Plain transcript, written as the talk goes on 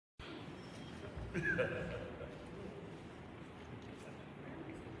Praise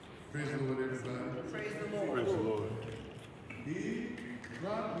the Lord, everybody. Praise the Lord. Praise the Lord. He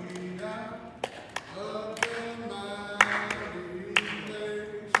brought me out of the mighty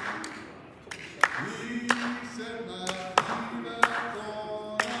place. He set my feet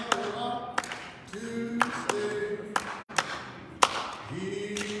upon a rock to stay. He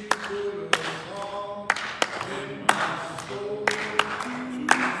put a song in my soul to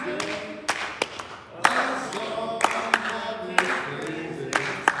sing. A song of His praises.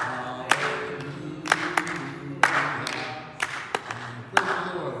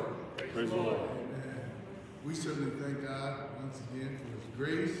 Praise the Lord. Amen. We certainly thank God once again for His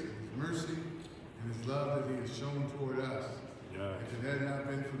grace, His mercy, and His love that He has shown toward us. Yes. If it had not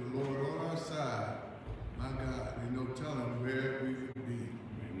been for the Lord on our side, my God, there's no telling where we would be.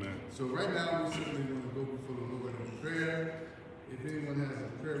 Amen. So right now, we certainly want to go before the Lord in prayer. If anyone has a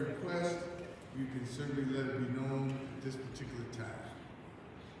prayer request, you can certainly let it be known at this particular time.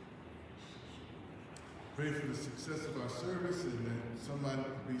 Pray for the success of our service and that somebody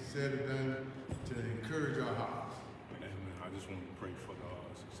be said or done to encourage our hearts. Amen. I just want to pray for the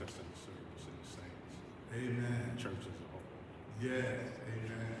success of the service and the saints. Amen. The church as a whole. Yes,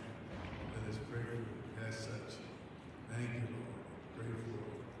 amen. Let us pray for it as such. Thank you, Lord. Pray for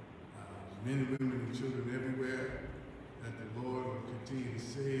men and women and children everywhere, that the Lord will continue to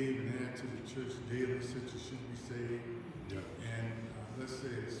save and add to the church daily such as should be saved. Yeah. And let's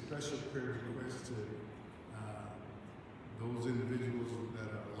say a special prayer request to those individuals that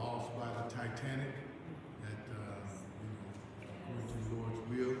are lost by the Titanic, that, according to the Lord's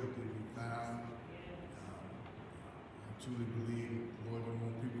will, that they be found. I truly believe the Lord don't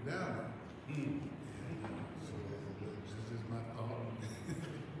want people down there. And, so that's just my thought.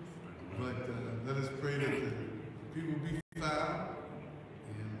 But let us pray that the people be found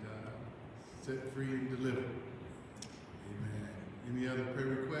and set free and delivered. Amen. Any other prayer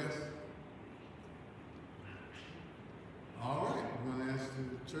requests? All right, we're going to ask the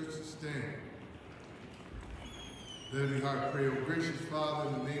church to stand. Let every heart pray. Oh, gracious Father,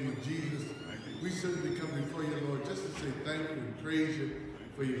 in the name of Jesus, we certainly come before you, Lord, just to say thank you and praise you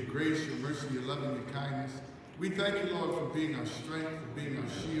for your grace, your mercy, your love, and your kindness. We thank you, Lord, for being our strength, for being our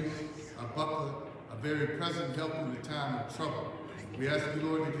shield, our buckler, a very present help in the time of trouble. We ask you,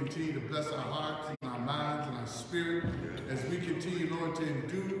 Lord, to continue to bless our hearts and our minds and our spirit as we continue, Lord, to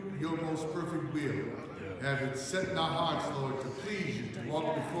do your most perfect will. Have it set in our hearts, Lord, to please you, to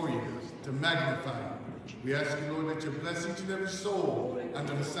walk before you, to magnify you. We ask you, Lord, that you bless each and every soul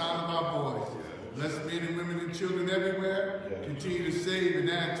under the sound of our voice. Bless men and women and children everywhere. Continue to save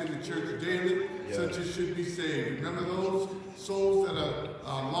and add to the church daily, such as should be saved. Remember those souls that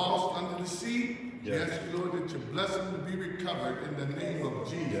are lost under the sea? We ask you, Lord, that you bless them to be recovered in the name of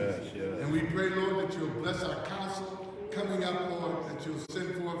Jesus. And we pray, Lord, that you'll bless our counsel coming up, Lord, that you'll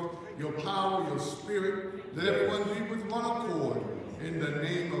send forth your power, your spirit. Let everyone be with one accord in the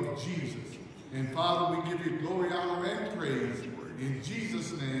name of Jesus. And Father, we give you glory, honor, and praise. In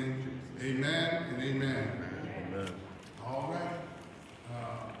Jesus' name, amen and amen. Amen. All right.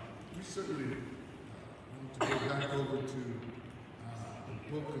 We certainly want to go back over to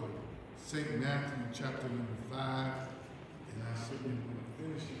the book of St. Matthew, chapter number 5. And I certainly want to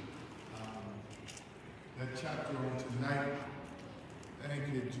finish that chapter on tonight.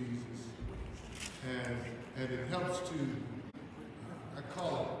 Thank you, Jesus. And it helps to, I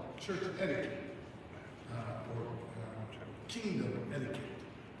call it church etiquette, or kingdom etiquette.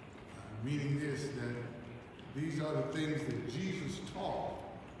 Meaning this, that these are the things that Jesus taught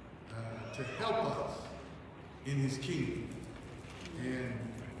to help us in his kingdom and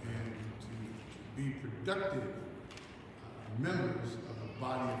to be productive members of the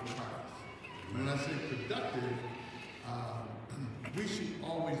body of Christ. When I say productive, we should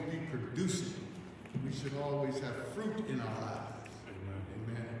always be producing. We should always have fruit in our lives.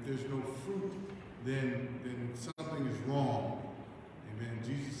 Amen. If there's no fruit, then something is wrong. Amen.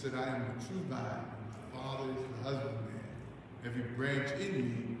 Jesus said, I am the true vine, and my Father is the husbandman. Every branch in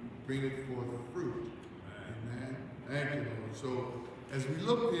me bringeth forth fruit. Amen. Thank you, Lord. So, as we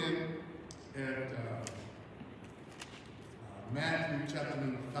look in at Matthew chapter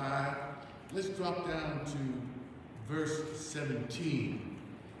number 5, let's drop down to verse 17.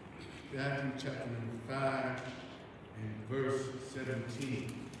 Matthew chapter number 5 and verse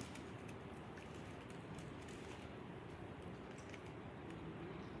 17.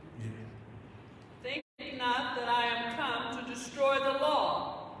 Think not that I am come to destroy the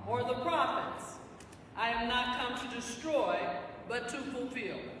law or the prophets. I am not come to destroy, but to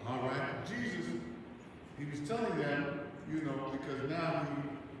fulfill. All right. Jesus, he was telling them, because now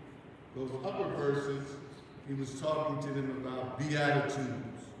those upper verses, he was talking to them about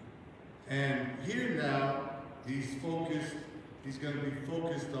beatitudes. And here now, he's going to be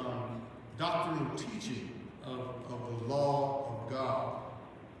focused on doctrinal teaching of the law of God.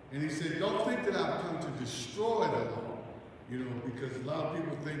 And he said, don't think that I've come to destroy the law, you know, because a lot of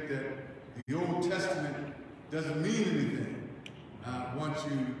people think that the Old Testament doesn't mean anything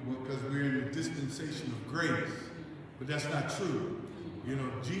because we're in the dispensation of grace. But that's not true. You know,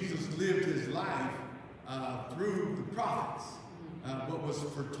 Jesus lived his life through the prophets, what was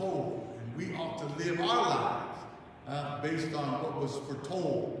foretold. And we ought to live our lives based on what was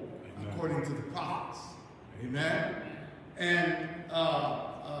foretold according to the prophets. Amen? And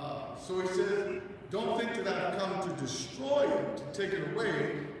so he says, don't think that I've come to destroy it, to take it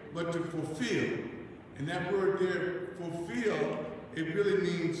away, but to fulfill. And that word there, fulfill, it really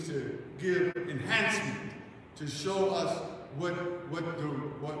means to give enhancement, to show us what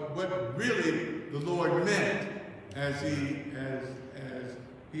really the Lord meant as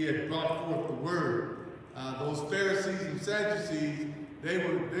he had brought forth the word. Those Pharisees and Sadducees, they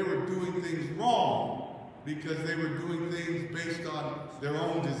were doing things wrong because they were doing things based on their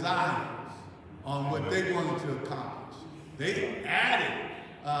own desires, on what they wanted to accomplish. They added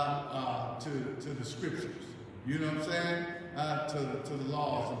to the scriptures, you know what I'm saying, to the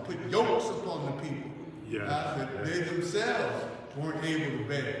laws, and put yokes upon the people that they themselves weren't able to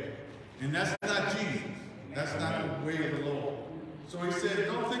bear. And that's not Jesus. That's not the way of the Lord. So he said,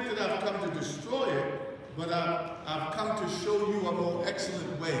 don't think that I've come to destroy it, but I've come to show you a more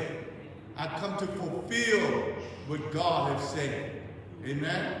excellent way. I've come to fulfill what God has said.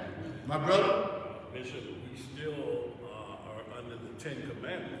 Amen? My brother? Bishop, we still are under the 10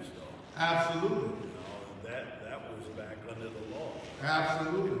 Commandments, though. Absolutely. That was back under the law.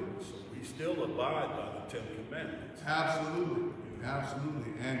 Absolutely. So we still abide by the 10 Commandments. Absolutely.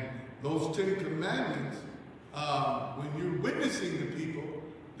 Absolutely. And those 10 Commandments, when you're witnessing to people,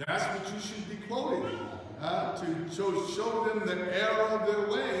 that's what you should be quoting. To show them the error of their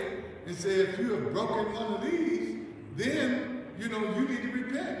way and say, if you have broken one of these, then, you know, you need to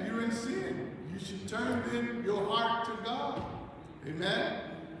repent. You're in sin. You should turn in your heart to God. Amen?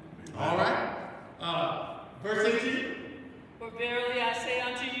 All right. Verse 18. For verily I say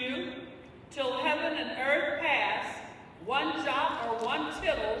unto you, till heaven and earth pass, one jot or one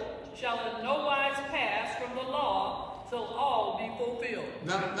tittle shall in no wise pass from the law till all be fulfilled.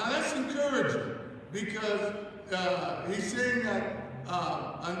 Now that's encouraging, because he's saying that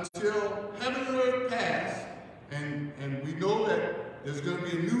until heaven and earth pass, and we know that there's going to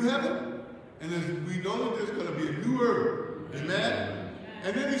be a new heaven, and we know that there's going to be a new earth. Amen?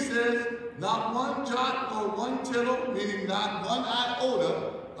 And then he says, not one jot or one tittle, meaning not one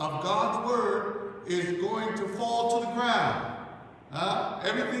iota of God's word is going to fall to the ground.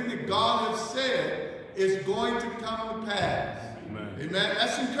 Everything that God has said is going to come to pass. Amen. Amen.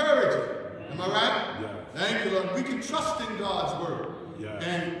 That's encouraging. Am I right? Yes. Thank you, Lord. We can trust in God's word. Yes.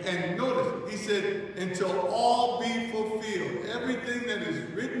 And notice, he said, until all be fulfilled. Everything that is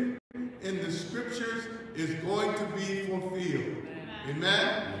written in the scriptures is going to be fulfilled. Amen.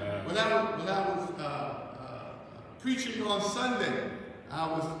 Yes. When I was preaching on Sunday,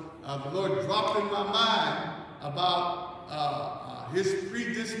 the Lord dropped in my mind about his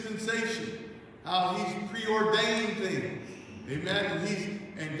predispensation, how he's preordained things. Amen.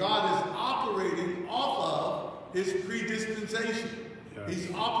 And God is operating off of his predispensation. Yes.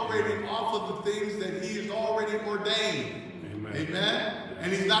 He's operating off of the things that he has already ordained. Amen. Amen. Yes.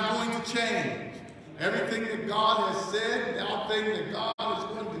 And he's not going to change. Everything that God has said, everything that God is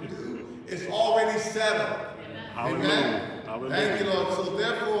going to do, is already settled. Amen. Amen. Hallelujah. Thank you, Lord. So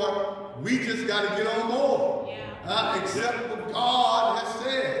therefore, we just got to get on board. Accept what God has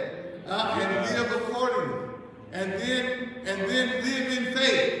said and live accordingly. And then live in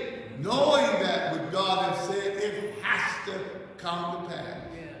faith, knowing that what God has said, it has to come to pass.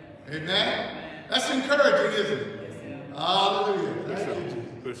 Yeah. Amen? That's encouraging, isn't it? Yes, hallelujah.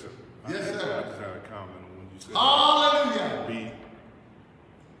 Listen, yes, sir. I just had a comment on when you said hallelujah.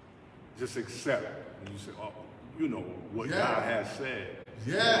 Just accept. When you say, oh, you know, what God has said.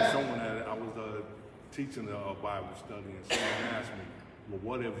 Yes. I was teaching a Bible study, and someone asked me,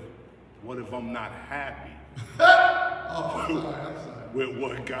 well, what if I'm not happy I'm sorry. with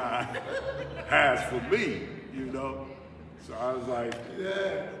what God has for me, you know? So I was like,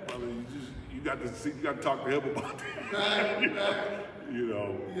 yeah, brother, you got to talk to him about that. You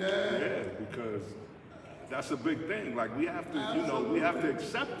know, because that's a big thing. Like we have to, we have to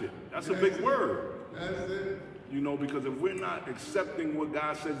accept it. That's a big word. That's it. You know, because if we're not accepting what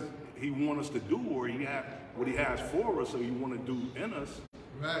God says He wants us to do, or what He has for us, or He want to do in us,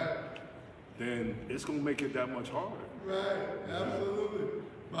 Right. then it's going to make it that much harder. Right, absolutely.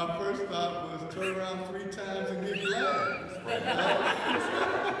 My first thought was turn around 3 times and get glad.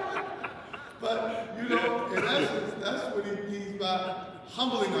 But, you know, in essence, that's what he means by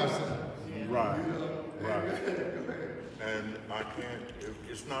humbling ourselves. Right. You know? Right. And I can't,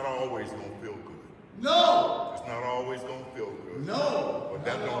 it's not always going to feel good. No! It's not always going to feel good. No! But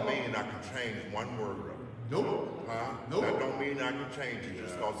that don't mean I can change one word of it. Nope. Huh? Nope. That don't mean I can change it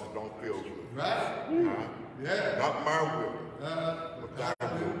just because it don't feel good. Right? Huh? Yeah. Not my will, but thy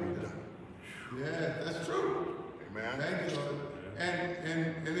will be done. Yeah, that's true. Amen? Thank you, Lord.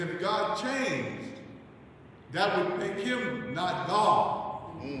 And if God changed, that would make him not God.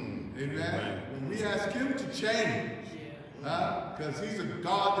 Amen. When we ask him to change, because he's a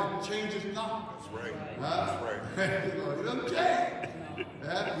God that changes not. That's right. That's right. He doesn't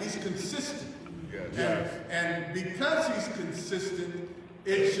change. He's consistent. Yes. And because he's consistent,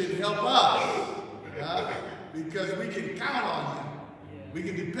 it should help us. Because we can count on him. We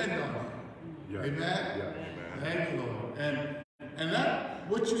can depend on him. Yeah. Amen? Yeah. Thank you, Lord. And that,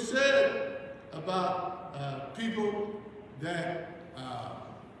 what you said about people that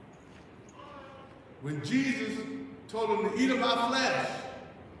when Jesus told them to eat of my flesh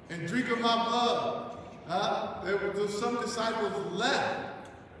and drink of my blood, there were some disciples left.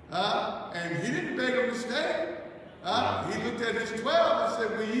 And he didn't beg them to stay. He looked at his 12 and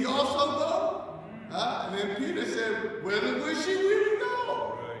said, will ye also go? And then Peter said, whither wish ye we would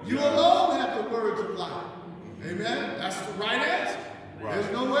go? You alone have the words of life. Amen? That's the right answer.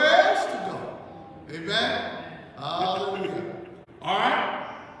 There's nowhere else to go. Amen? Hallelujah. All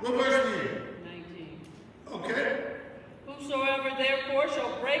right. What verse are you? 19. Okay. Whosoever therefore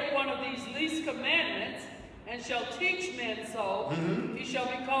shall break one of these least commandments, and shall teach men so, he shall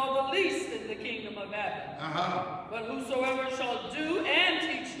be called the least in the kingdom of heaven. But whosoever shall do and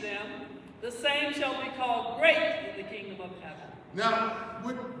teach them, the same shall be called great in the kingdom of heaven. Now,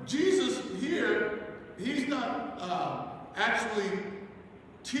 with Jesus here, he's not actually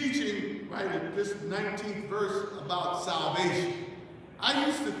teaching, right, in this 19th verse about salvation. I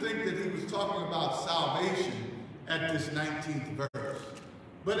used to think that he was talking about salvation at this 19th verse.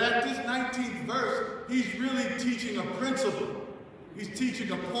 But at this 19th verse, he's really teaching a principle. He's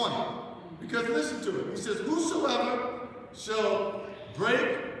teaching a point. Because listen to it. He says, whosoever shall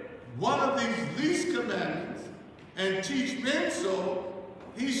break one of these least commandments and teach men so,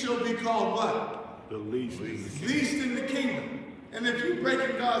 he shall be called what? The least in the kingdom. Least in the kingdom. And if you're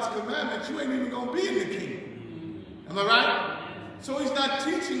breaking God's commandments, you ain't even going to be in the kingdom. Am I right? So he's not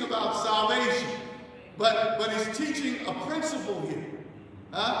teaching about salvation, but he's teaching a principle here.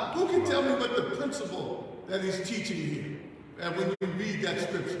 Who can tell me what the principle that he's teaching here when you read that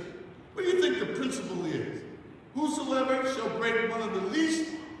scripture? What do you think the principle is? Whosoever shall break one of the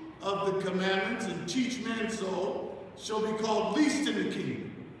least of the commandments and teach men so shall be called least in the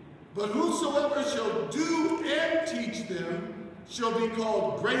kingdom. But whosoever shall do and teach them shall be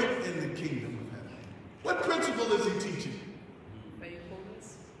called great in the kingdom of heaven. What principle is he teaching?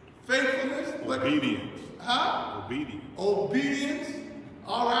 Faithfulness. Faithfulness? Obedience. Obedience. Obedience.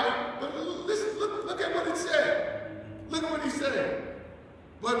 All right. But listen, look at what it said. Look what he said.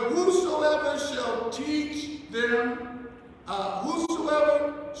 But whosoever shall teach them,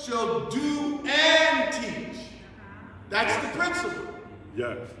 whosoever shall do and teach. That's the principle.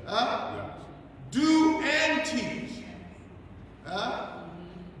 Yes. Yes. Do and teach.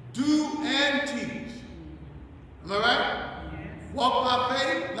 Do and teach. Am I right? Walk by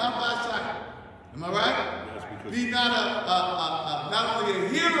faith, not by sight. Am I right? Yes, be not only a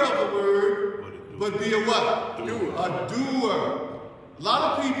hearer of the word, but be a what? Doer. A doer. A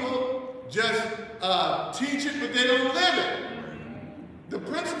lot of people just teach it, but they don't live it. The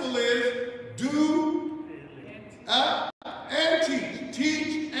principle is do and teach.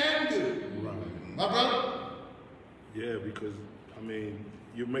 Teach and do. Right. My brother? Yeah, because, I mean,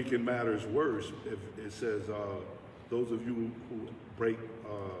 you're making matters worse if it says, those of you who break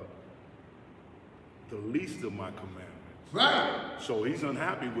the least of my commandments. Right. So he's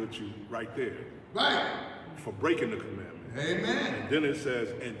unhappy with you right there. Right. For breaking the commandment. Amen. And then it says,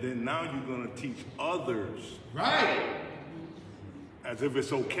 and then now you're going to teach others. Right. As if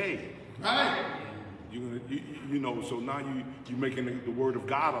it's okay. Right. You're gonna, you know, so now you're making the word of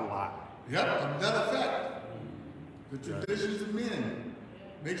God a lie. Yep, another effect. The traditions of men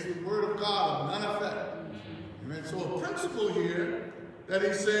makes the word of God of none effect. Amen. So a principle here that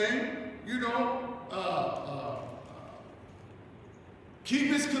he's saying, you know, keep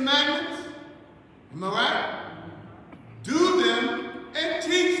his commandments. Am I right? Do them and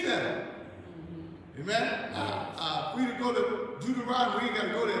teach them. Amen? We go to Deuteronomy, we ain't got to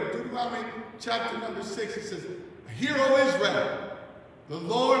go there. Deuteronomy chapter number 6, it says, "Hear, O Israel, the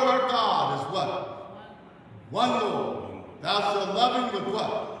Lord our God is what? One Lord. Thou shalt love him with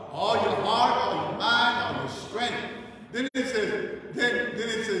what? All your heart, all your mind, all your strength." Then it says,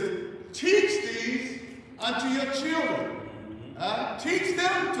 "Teach these unto your children." Teach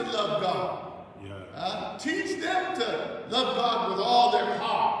them to love God. Teach them to love God with all their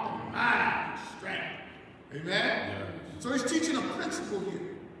heart and mind and strength. Amen? Yeah. So he's teaching a principle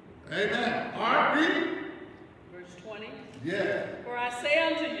here. Amen. All right, read. Verse 20. Yeah. "For I say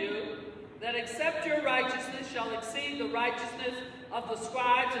unto you, that except your righteousness shall exceed the righteousness of the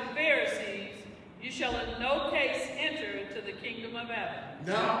scribes and Pharisees, you shall in no case enter into the kingdom of heaven."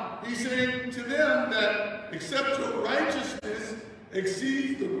 Now, he's saying to them that except your righteousness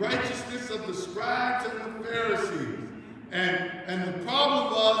exceeds the righteousness of the scribes and the Pharisees. And the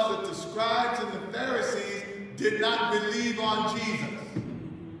problem was that the scribes and the Pharisees did not believe on Jesus.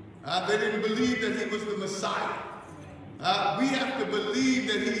 They didn't believe that he was the Messiah. We have to believe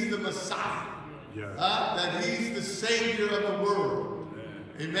that he's the Messiah. That he's the Savior of the world.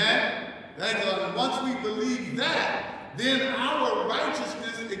 Amen? And once we believe that, then our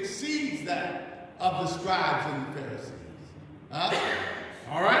righteousness exceeds that of the scribes and the Pharisees.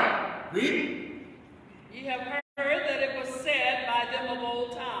 All right? Read. "Ye have heard that it was said by them of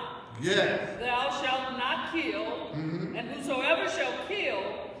old time, Yes. Thou shalt not kill, and whosoever shall kill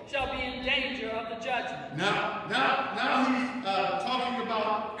shall be in danger of the judgment." Now he's talking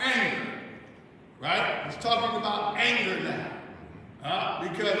about anger, right? He's talking about anger now,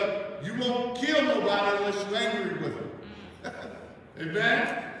 because you won't kill nobody unless you're angry with them.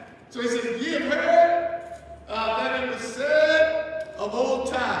 Amen. So he says, "Ye have heard that it was said of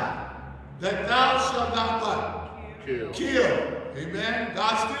old time, that thou shalt not what? Kill." Amen.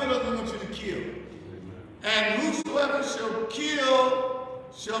 God still doesn't want you to kill. "And whosoever shall kill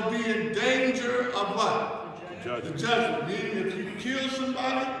shall be in danger of what? The judgment." Meaning if you kill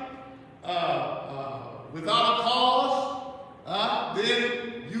somebody without a cause, then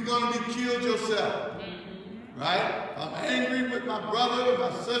you're going to be killed yourself. Right? If I'm angry with my brother or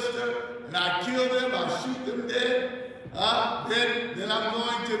my sister and I kill them, I shoot them dead, then I'm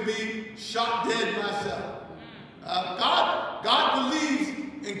going to be shot dead myself. God believes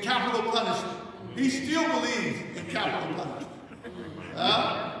in capital punishment. He still believes in capital punishment.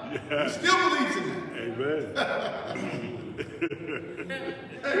 He still believes in that.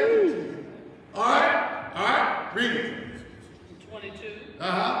 Amen. All right, read it. 22. But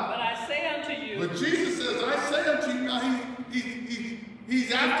I say unto you. But Jesus says, "I say unto you." Now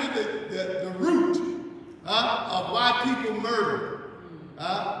he's after the root of why people murder,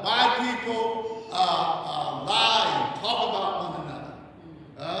 why people lie and talk about one another.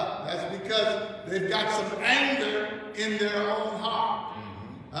 That's because they've got some anger in their own heart.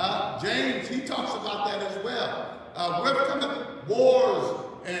 James, he talks about that as well. Where come wars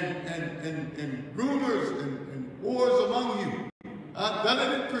and rumors and wars among you?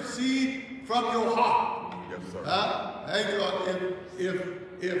 Doesn't it proceed from your heart? Yes, sir.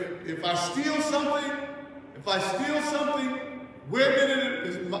 If I steal something, where did it?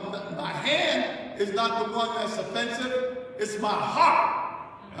 Is my hand is not the one that's offensive. It's my heart.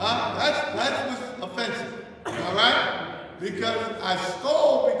 That's what's offensive. All right? Because I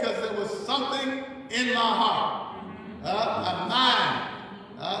stole because there was something in my heart, my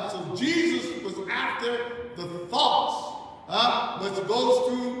mind. So Jesus was after the thoughts, which goes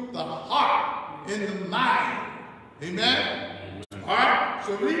through the heart in the mind. Amen? All right,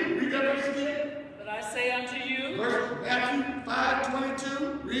 so read that verse again. "But I say unto you." Verse Matthew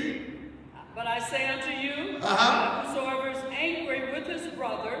 5:22. Read. "But I say unto you, that whosoever is angry with his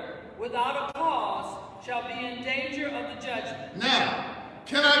brother without a cause shall be in danger of the judgment." Now,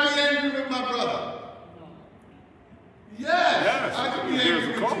 can I be angry with my brother? No. Yes, I can be angry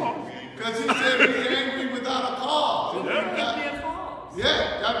with you. Because he said be angry without a cause. But there can be a cause.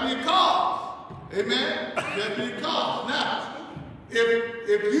 Yeah, got to be a cause. Amen? Got to be a cause. Now,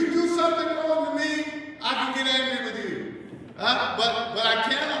 if you do something wrong to me, I can get angry with you. But I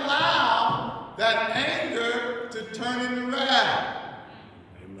can't allow that anger to turn into wrath.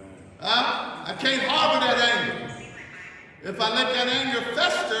 Amen. I can't harbor that anger. If I let that anger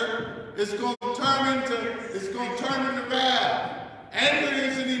fester, it's going to turn into wrath. Anger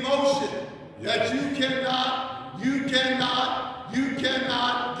is an emotion that you cannot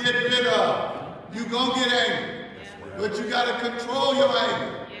get rid of. You're going to get angry. But you got to control your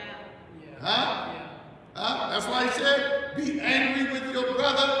anger. That's why he said, be angry with your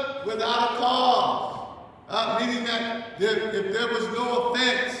brother without a cause. Meaning that if there was no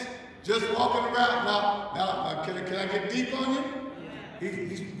offense, just walking around. Now can I get deep on you?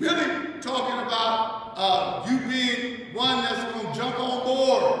 He's really talking about you being one that's going to jump on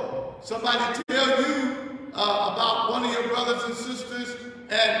board. Somebody tell you about one of your brothers and sisters,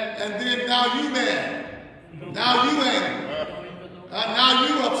 and then now you mad. Now you angry. Now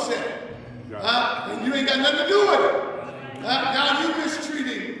you upset. And you ain't got nothing to do with it. Now you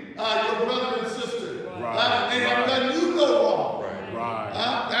mistreating your brother and sister. And they have done you no wrong.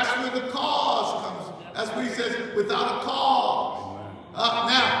 That's where the cause comes. That's what he says, without a cause.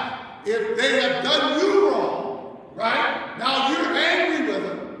 Now, if they have done you wrong, right? Now you're angry with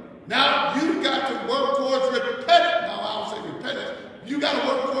them. Now you got to work towards repentance. Now I don't say repentance. You got to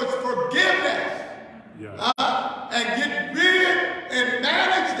work towards forgiveness. And get rid and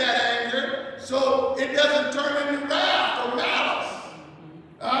manage that anger so it doesn't turn into wrath or malice.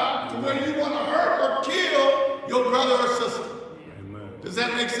 To where you want to hurt or kill your brother or sister. Amen. Does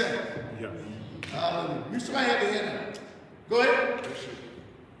that make sense? Yeah. You somebody had to hear that. Go ahead.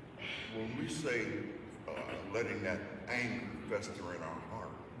 When we say letting that anger fester in our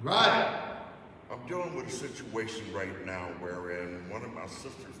heart. Right. I'm dealing with a situation right now wherein one of my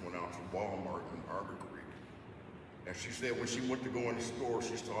sisters went out to Walmart in Arbor Creek. And she said when she went to go in the store,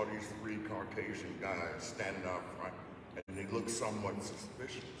 she saw these 3 Caucasian guys standing out front, and they looked somewhat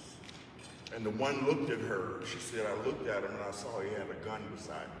suspicious. And the one looked at her. She said, I looked at him and I saw he had a gun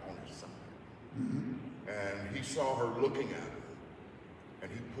beside on his side. And he saw her looking at him,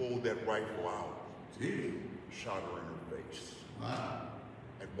 and he pulled that rifle out, shot her in her face. Wow.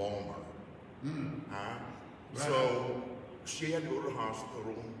 At Walmart. So she had to go to the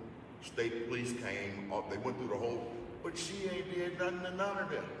hospital. State police came, they went through the whole, but she ain't did nothing to none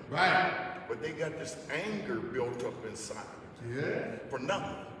of them. Right. But they got this anger built up inside. For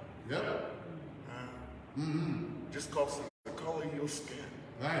nothing. Yep. Just cause of the color of your skin.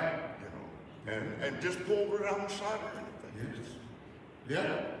 Right. You know, and just pulled her out and shot her and everything.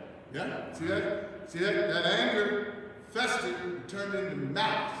 Yeah. See that anger festered and turned into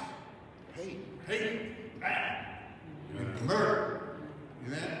malice. Hate. And murder.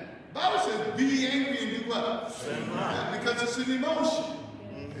 You know? The Bible says, be angry and do what? Because it's an emotion.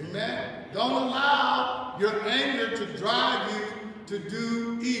 Amen. Don't allow your anger to drive you to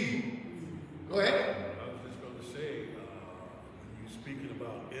do evil. Go ahead. I was just going to say, when you're speaking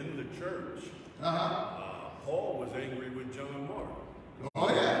about in the church, Paul was angry with John Mark. Oh,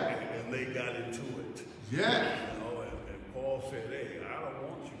 yeah. And they got into it. Yeah. You know, and Paul said, hey, I don't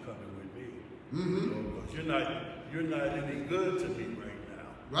want you coming with me. You know, 'cause you're not any good to me right now.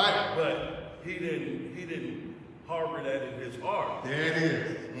 Right. But he didn't harbor that in his heart. There it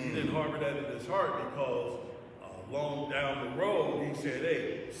is. He didn't harbor that in his heart because long down the road, he said,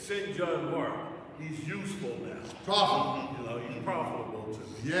 hey, send John Mark. He's useful now. Profitable. You know, he's profitable to me.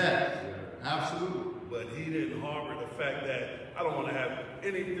 Yeah, absolutely. But he didn't harbor the fact that I don't want to have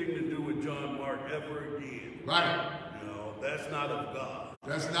anything to do with John Mark ever again. Right. You know, that's not of God.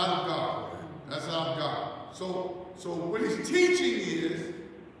 That's not of God. That's not of God. So what he's teaching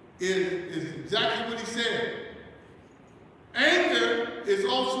is exactly what he said. Anger is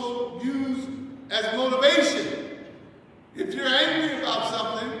also used as motivation. If you're angry about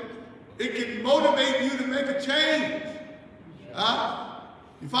something, it can motivate you to make a change.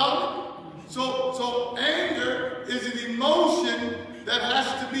 You follow me? So anger is an emotion that has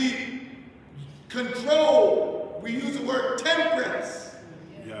to be controlled. We use the word temperance.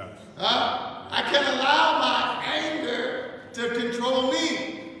 Yes. I can't allow my anger to control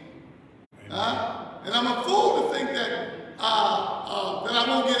me. And I'm a fool to think that I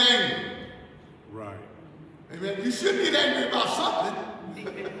won't get angry. Right. Amen. You should get angry about something.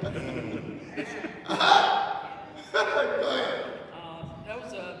 Go ahead. There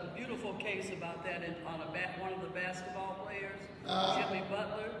was a beautiful case about that on one of the basketball players, Jimmy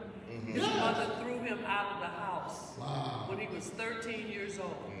Butler. His mother threw him out of the house when he was 13 years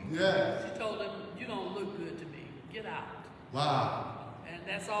old. Yeah. She told him, you don't look good to me. Get out. Wow. And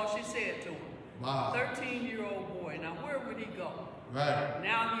that's all she said to him. Wow. 13-year-old boy. Now, where would he go? Right.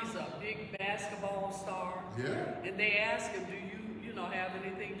 Now he's a big basketball star. Yeah. And they asked him, do you have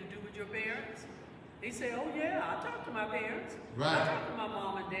anything to do with your parents? He said, oh yeah, I talked to my parents. Right. I talked to my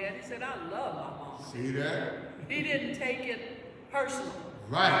mom and dad. He said, I love my mom. See that? He didn't take it personal.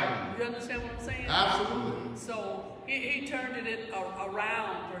 Right. You understand what I'm saying? Absolutely. So he turned it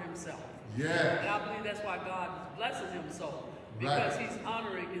around for himself. Yeah. And I believe that's why God is blessing him so. Because he's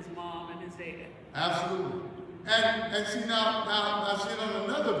honoring his mom and his dad. Absolutely. And see now see on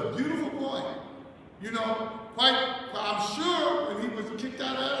another beautiful point. You know, I'm sure when he was kicked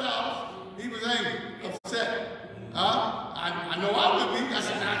out of that house, he was angry, upset. I know I would be. That's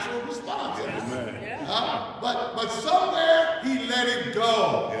a natural response. Amen. But somewhere he let it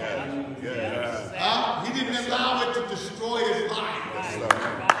go. He didn't allow it to destroy his life. Yes, sir.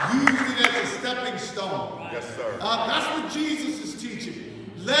 Used it as a stepping stone. Yes, sir. That's what Jesus is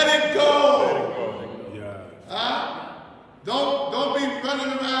teaching. Let it go. Let it go. Don't be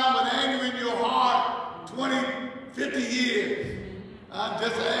running around with anger in your heart 20, 50 years.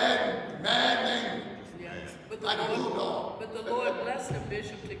 Just mad and angry. Like a little dog. But the Lord blessed him,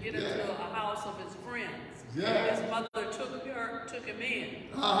 Bishop, to get into a house of his friends. Yeah. His mother took him in.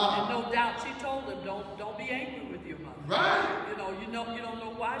 And no doubt she told him, don't be angry with your mother. Right. You don't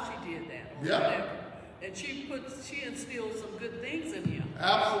know why she did that. Yeah. And she instilled some good things in him.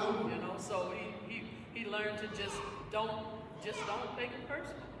 Absolutely. So he learned to just don't take it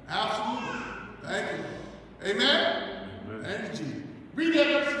personal. Absolutely. Thank you. Amen. Thank you, Jesus. Read that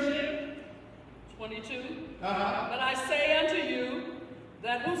verse again. 22. But I say unto you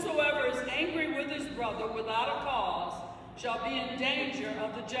that whosoever is angry with his brother without a cause shall be in danger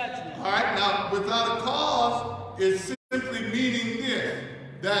of the judgment. All right, now without a cause is simply meaning this,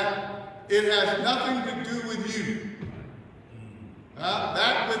 that it has nothing to do with you.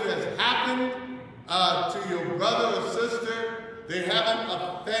 That which has happened to your brother or sister, they haven't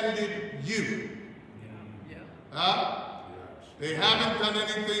offended you. They haven't done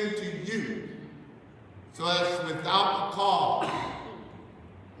anything to you. So that's without a cause.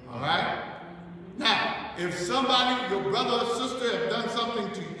 All right? Now, if somebody, your brother or sister, have done something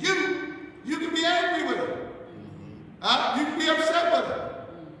to you, you can be angry with them. You can be upset with them.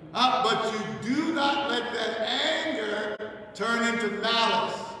 But you do not let that anger turn into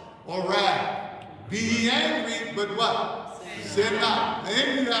malice or wrath. Be ye angry, but what? Sin not.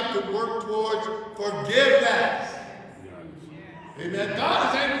 Then you have to work towards forgiveness. Amen.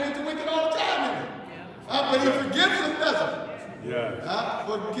 God is angry with the wicked all the time. But he forgives them, doesn't he? Yes.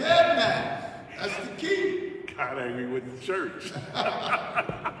 Forgiveness. That's the key. God angry with the church.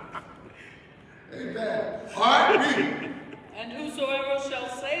 Amen. All right, read. And whosoever shall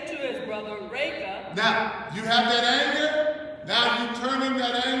say to his brother, Reka. Now, you have that anger. Now you're turning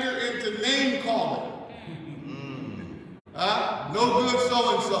that anger into name calling. No good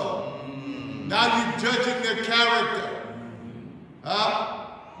so-and-so. Now you're judging their character.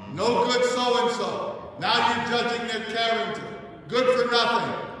 No good so-and-so. Now you're judging their character. Good for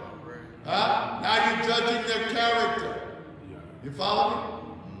nothing. Now you're judging their character. You follow me?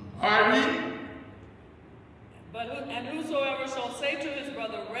 All right, read. And whosoever shall say to his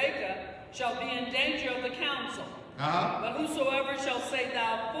brother, Reka, shall be in danger of the council. But whosoever shall say,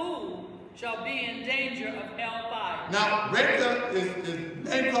 thou fool, shall be in danger of hellfire. Now, Reka is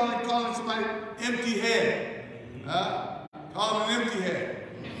name calling somebody empty head. Calling an empty head.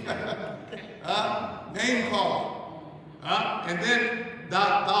 Name calling. And then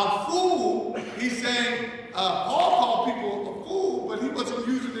thou fool, he's saying, Paul called people a fool, but he wasn't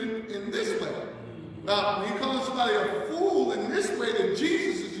using it in this way. When he calls somebody a fool in this way that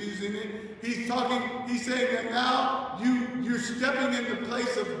Jesus is using it, he's saying that now you're stepping in the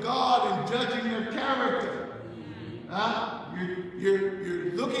place of God and judging their character.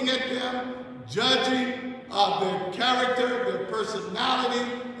 You're looking at them, judging their character, their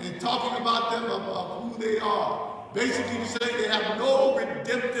personality, and talking about them of who they are. Basically, you're saying they have no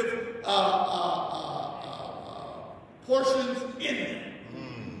redemptive portions in them.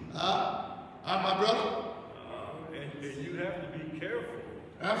 My brother? And you have to be careful.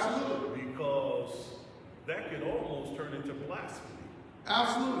 Absolutely. Because that could almost turn into blasphemy.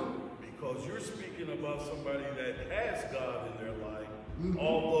 Absolutely. Because you're speaking about somebody that has God in their life,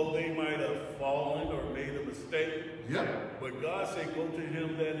 although they might have fallen or made a mistake. Yep. But God said, go to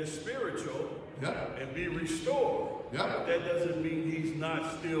him that is spiritual and be restored. Yep. That doesn't mean he's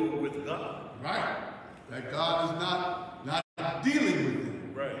not still with God. Right. That God is not dealing with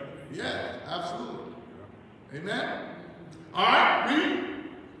them. Right. Yeah, absolutely. Amen. All right, read.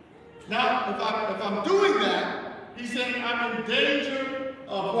 Now, if I'm doing that, he's saying I'm in danger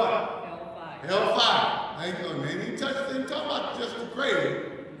of what? Hellfire. Hellfire. They didn't talk about just the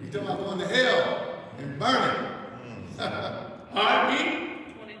grave. He's talking about going to hell and burning. All right,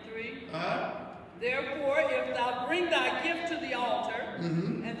 read. 23. Therefore, if thou bring thy gift to the altar,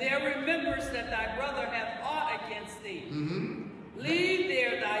 and there remembers that thy brother hath aught against thee, leave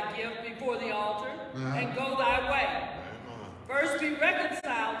there thy gift before the altar, and go thy way. First be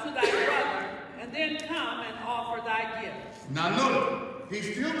reconciled to thy brother, and then come and offer thy gift. Now note,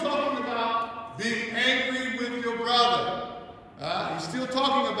 he's still talking about being angry with your brother. He's still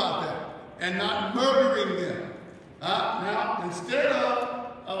talking about that, and not murdering them. Now, instead of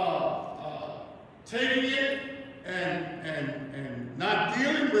taking it and not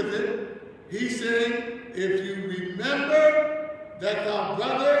dealing with it, he's saying, if you remember that thy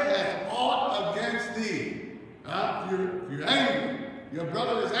brother has aught against thee, if you're angry, your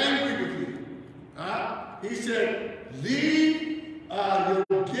brother is angry with you, he said, leave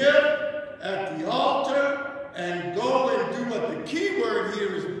your gift at the altar and go and do what the key word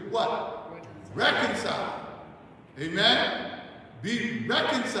here is what? Reconcile. Amen? Be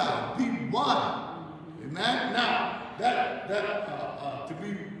reconciled. Be one. Amen? Now, to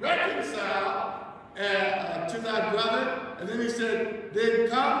be reconciled to thy brother, and then he said, then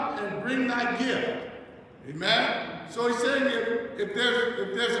come and bring thy gift. Amen? So he's saying if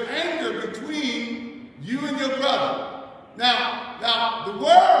there's anger between you and your brother. Now the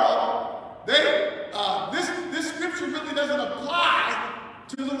world, this scripture really doesn't apply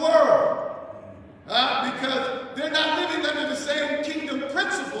to the world. Because they're not living under the same kingdom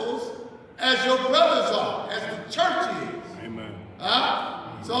principles as your brothers are, as the church is. Amen.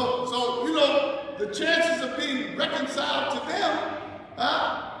 So you know, the chances of being reconciled to them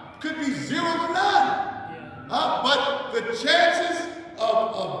could be 0 to none. But the chances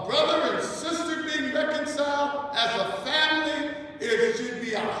of brother and sister being reconciled as a family, it should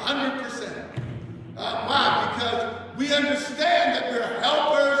be 100%. Why? Because we understand that we're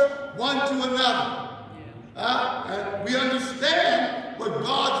helpers one to another. And we understand what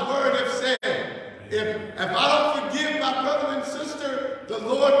God's word has said. If I don't forgive my brother and sister, the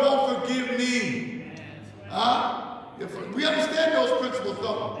Lord won't forgive me. We understand those principles,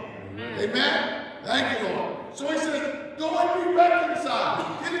 don't we? Amen? Thank you, Lord. So he says, go and be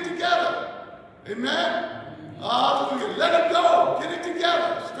reconciled. Get it together. Amen? Hallelujah. Let it go. Get it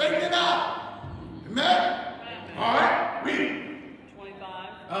together. Straighten it out. Amen? All right. Read.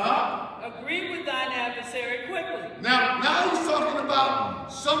 25. Agree with thine adversary quickly. Now he's talking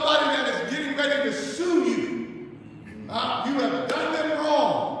about somebody that is getting ready to sue you. You have done them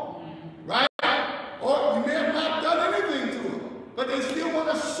wrong. Right? Or you may have not done anything to them, but they still want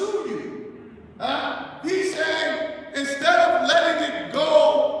to sue you. He's saying, instead of letting it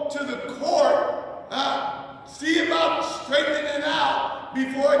go to the court, see about straightening it out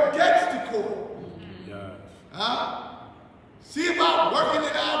before it gets to court. Yes. See about working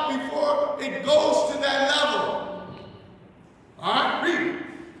it out before it goes to that level. All right, read.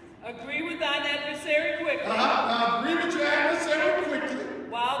 Agree with thine adversary quickly. Now agree with your adversary quickly.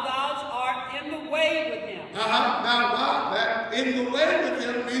 While thou art in the way with him. Now while that in the way with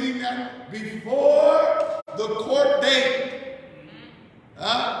him, meaning that before the court date.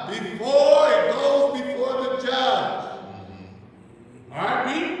 Before it goes before the judge. All right,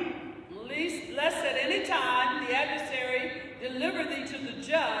 read. Lest at any time the adversary deliver thee to the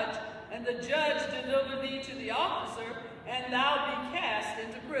judge, and the judge deliver thee to the officer, and thou be cast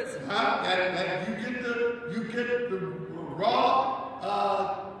into prison. And you get the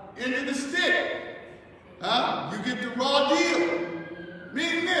raw end of the stick. You get the raw deal.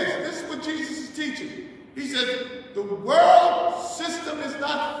 Meaning this is what Jesus is teaching. He says, the world system is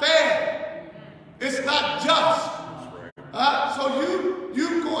not fair. It's not just. So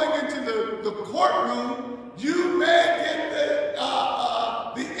you going into the courtroom, you may get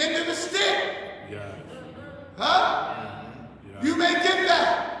the end of the stick. Yeah. You may get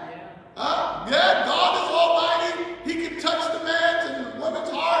that. Yeah, God is almighty. He can touch the man's and the woman's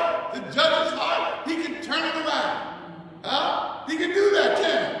heart, the judge's heart. He can turn it around. He can do that,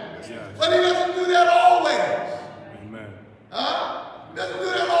 can he? Yes. But he doesn't do that always. Amen. He doesn't do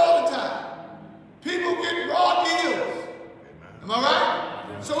that all the time. People get raw deals. Am I right?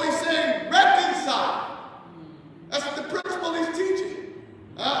 Yeah. So he's saying reconcile. That's the principle he's teaching.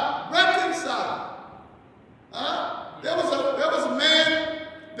 Reconcile. There was a man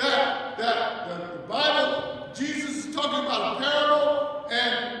that the Bible, Jesus is talking about a parable,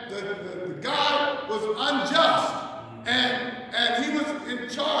 and the guy was unjust, and he was in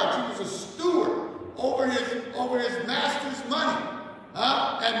charge. He was a steward over his master's money.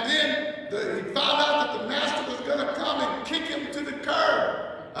 And then he found out that the master was going to come and kick him to the curb.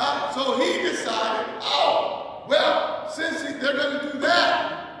 So he decided, since they're going to do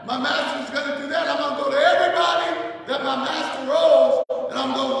that, my master's going to do that, I'm going to go to everybody that my master owes, and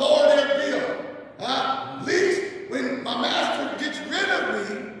I'm going to lower their bill. At least when my master gets rid of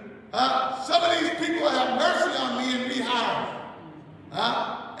me, some of these people have mercy on me and rehire me.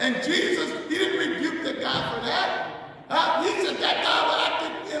 And Jesus, he didn't rebuke the guy for that. He said that guy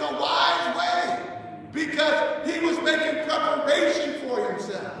acted in a wise way because he was making preparation for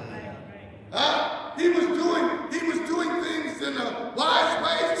himself. He was doing things in a wise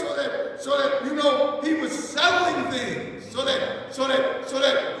way so that he was settling things so that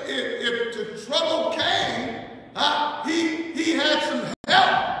if the trouble came, he had some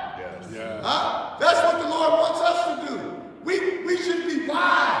help. Yes. Yeah. That's what the Lord wants us to do. We should be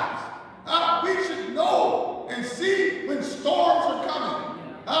wise. We should know and see when storms are coming.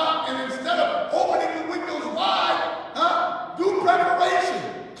 And instead of opening the windows wide, do preparation.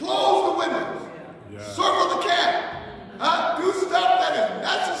 Close the windows. Yeah. Circle the camp. Do stuff that is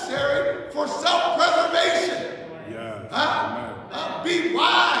necessary for self-preservation. Yeah. Be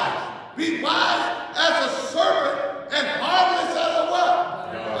wise. Be wise as a serpent and harmless as a what?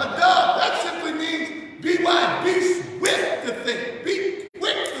 A dove. That simply means be wise. Be swift to think. Be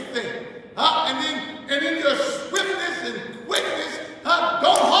quick to think. And in your swiftness and quickness,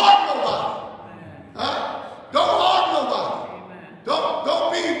 don't harm nobody. Don't harm nobody.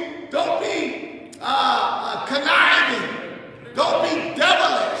 Don't be conniving. Don't be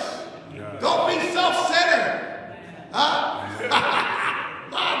devilish. Yeah. Don't be self-centered.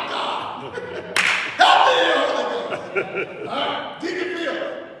 My God. Help me here, Holy Ghost. Deacon Phil.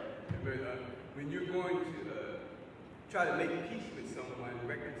 When you're going to try to make peace with someone,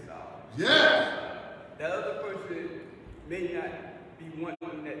 reconcile, Yes. that other person may not be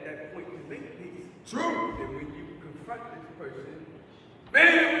wanting at that point to make peace. True. And when you confront this person, man,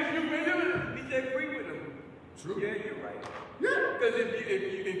 it was you, man, you disagree with them. True. Yeah, you're right. Yeah. Because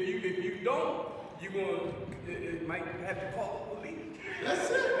if you don't, you're going it might have to call the police. That's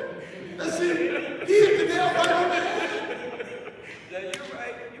it. That's it. He hit the nail right on the head. Yeah, you're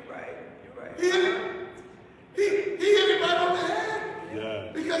right. He hit it right on the head.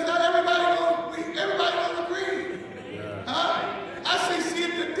 Yeah. Because not everybody don't agree. Yeah. I say see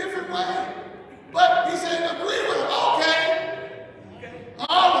it a different way. But he said agree with him. Okay.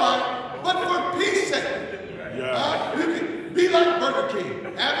 All right. But for peace sake. Yeah. You can be like Burger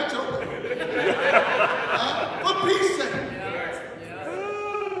King. Have it your way. For peace sake.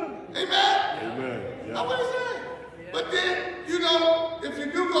 Amen. Amen. I Yeah. what he said. But then, if you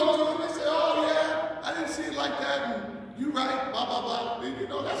do go to them and say, oh yeah, I didn't see it like that, and you right, blah, blah, blah, then,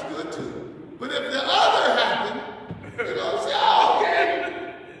 that's good too. But if the other happened, say, oh,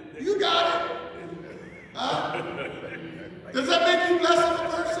 okay, you got it. Does that make you less of a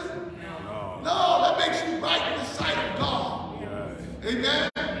person? No, that makes you right in the sight of God. Yes. Amen.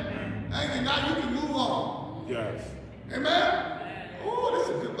 And now you can move on. Yes. Amen. Oh, this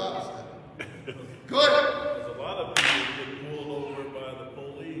is a good Bible study. Good. There's a lot of people get pulled over by the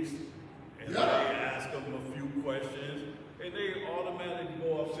police, and they ask them a few questions, and they automatically go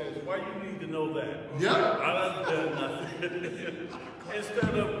off and says, why you need to know that? Yeah. I done nothing.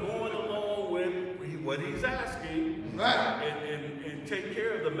 Instead of going along with what he's asking, Right. and take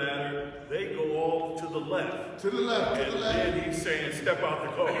care of the matter, they go all to the left. To the left, to And the left. then he's saying, step out the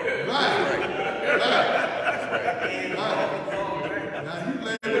car. Right. Now you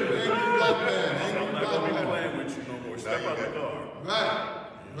blame the angry black man. I'm Angry not black going to be man. playing with you no more. Step out the car. Right.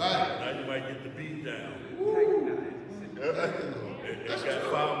 Now you might get the beat down. Thank you, Lord. It got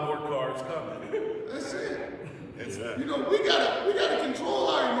 5 more cars coming. That's it. Yeah. We gotta control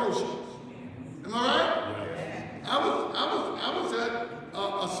our emotions. Am I right? I was at a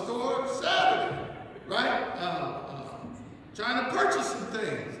store Saturday, right? Trying to purchase some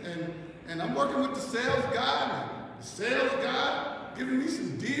things, and I'm working with the sales guy, and the sales guy giving me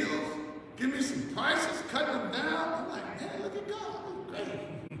some deals, giving me some prices, cutting them down. I'm like, man, look at God, this is great.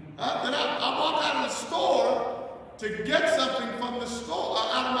 Then I walk out of the store to get something from the store,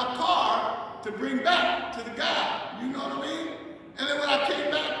 out of my car, to bring back to the guy. You know what I mean? And then when I came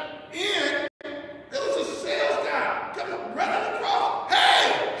back in, there was a sales guy coming running across. Hey,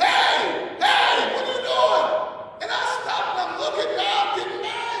 what are you doing? And I stopped and I'm looking down, getting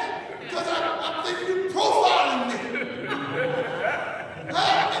mad. Because I'm thinking you're profiling me.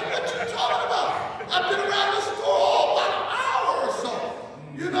 What you talking about? I've been around the store all about an hour or so.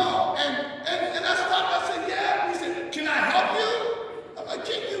 And I stopped and I said, yeah. He said, can I help you? I'm like,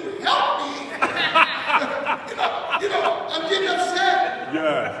 can you help me? I'm getting upset.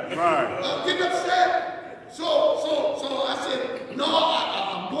 Yeah. Right. I'm getting upset. So I said, no,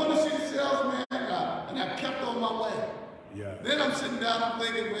 I'm going to see the salesman, and I kept on my way. Yeah. Then I'm sitting down, I'm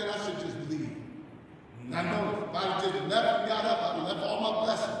thinking, man, I should just leave. And I know if I just left and got up, I'd left all my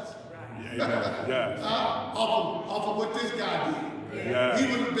blessings. Yeah. Yes. Off of what this guy did. Yeah. He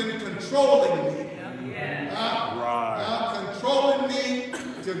would have been controlling me. Right. Controlling me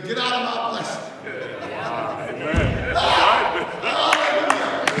to get out of my blessing. Amen.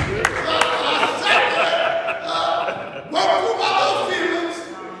 Work through my little feelings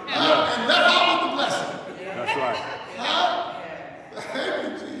and let out with the blessing. That's right. Thank you,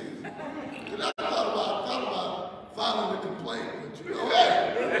 Jesus. And I thought about filing a complaint, but hey,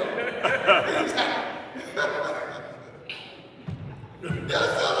 things happen.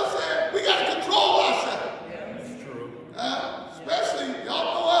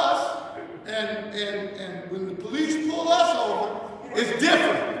 it's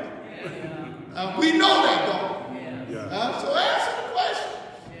different. We know that, don't we? Yeah. So answer the question.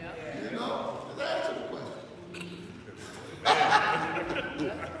 Yeah. You know, just answer the question.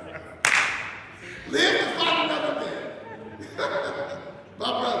 Live to fight another day. My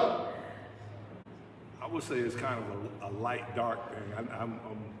brother. I would say it's kind of a light, dark thing. I'm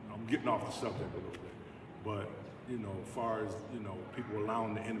getting off the subject a little bit, but you know, as far as people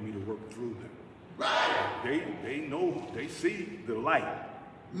allowing the enemy to work through them. Right. They know, they see the light.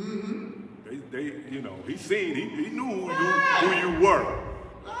 They he seen, he knew who you were.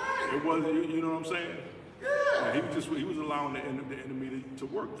 Right. It wasn't, you know what I'm saying? Yeah. And he was allowing the enemy to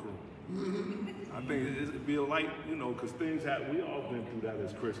work through him. I think it'd be a light, because things happen. We all been through that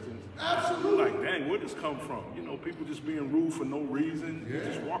as Christians. Absolutely. We're like, dang, where does this come from? People just being rude for no reason,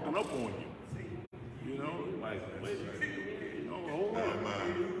 just walking up on you. Like, wait, hold on.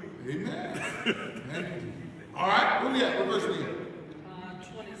 Amen. All right, where we at? What verse we at?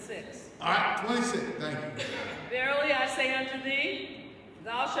 26. All right, 26. Thank you. Verily I say unto thee,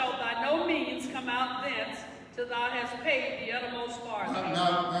 thou shalt by no means come out thence till thou hast paid the uttermost farthing.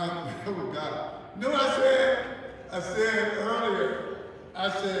 Oh God. You know what I said? I said earlier,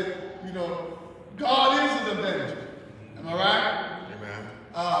 God is an avenger. Am I right? Amen.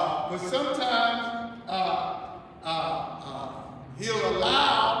 But sometimes he'll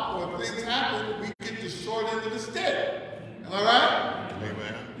allow when things happen, we get the short end of the stick. Am I right?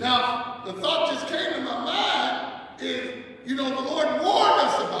 Amen. Now, the thought just came to my mind is, the Lord warned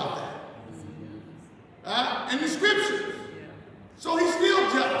us about that. In the scriptures. So he's still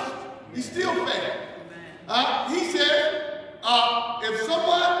just. He's still fair. He said, if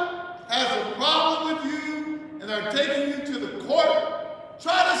someone has a problem with you and are taking you to the court,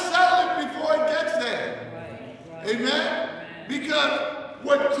 try to settle it before it gets there. Right. Amen? Because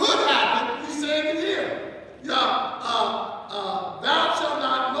what could happen, he's saying it here. Thou shalt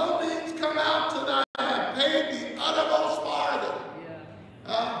not no means come out till thou have paid the uttermost farthing.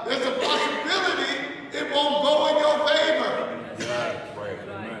 There's a possibility it won't go in your favor. Yeah, right.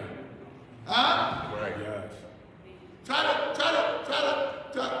 Amen. Right. Yes. Try to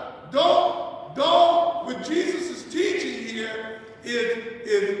don't. What Jesus is teaching here is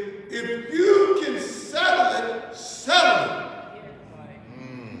if you can settle it, settle it.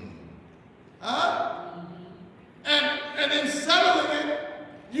 And in settling it,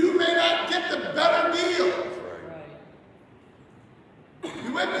 you may not get the better deal.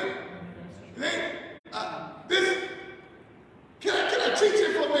 You with me? Can I teach you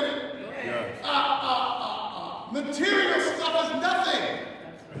for a minute? Yes. Material stuff is nothing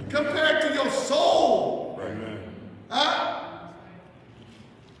compared to your soul. Amen.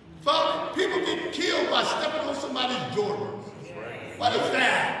 Father, people get killed by stepping on somebody's Jordans. What is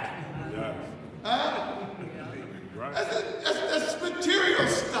that? Yes. Right. That's material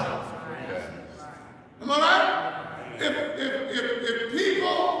stuff. Am I right? If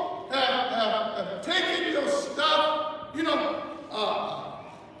people have taken your stuff,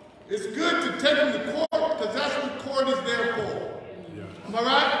 it's good to take them to court because that's what court is there for. Yes. Am I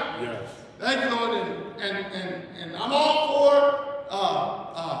right? Yes. Thank you, Lord. And I'm all for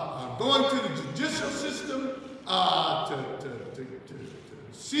going to the judicial system to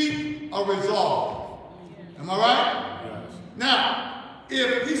seek a resolve. Am I right? Yes. Now,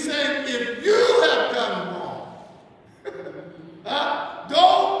 if he's saying if you have done wrong,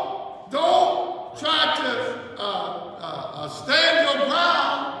 don't try to stand your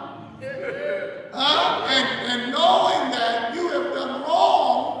ground and knowing that you have done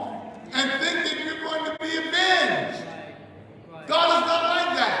wrong and think that you're going to be avenged. God is not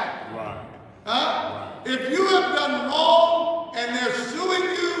like that. Right. If you have done wrong and they're suing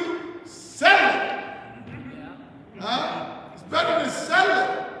you, settle it. It's better to settle it.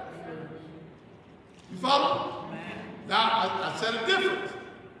 You follow? Now, I said a difference.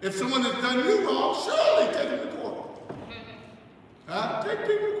 If someone has done you wrong, surely take them to court. Take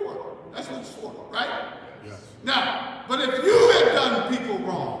people to court. That's what it's for, right? Yes. Now, but if you have done people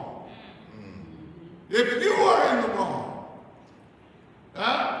wrong, if you are in the wrong,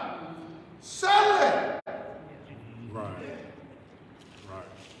 settle it. Right.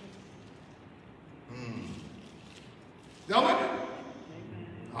 Y'all with me?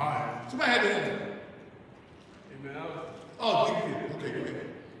 All right. Somebody had to answer. Amen. Oh, thank you. Okay, go ahead.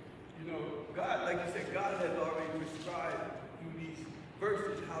 God, like you said, God has already prescribed through these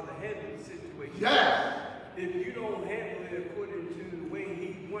verses how to handle the situation. Yes. If you don't handle it according to the way He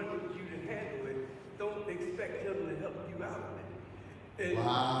wanted you to handle it, don't expect Him to help you out of it. And,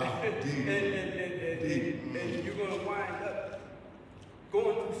 Wow. Deep. and you're going to wind up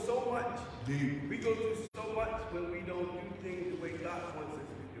going through so much. Deep. We go through so much when we don't do things the way God God wants us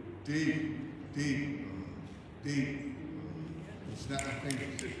to do. Deep. Snap my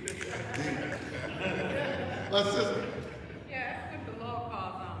fingers. Deep. My sister. Yeah, that's what the law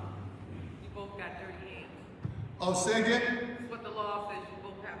calls you both got dirty hands. Oh, say again? That's what the law says, you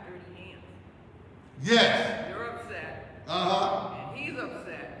both have dirty hands. Yes. You're upset. Uh-huh. And he's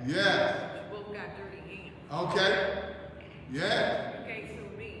upset. Yes. You both got dirty hands. Okay. Yeah. You can't sue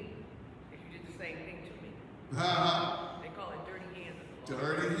me if you did the same thing to me. Uh-huh. They call it dirty hands. Dirty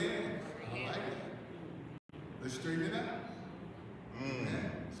hands. I like it. Let's straighten it out.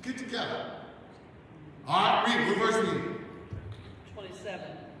 Let's get together. All right, read. What verse read? 27.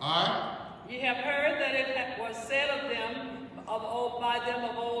 All right. Ye have heard that it was said of them by them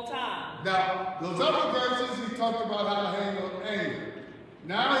of old time. Now, those other verses, he talked about how to handle anger.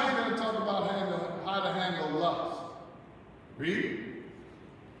 Now he's going to talk about how to handle lust. Read.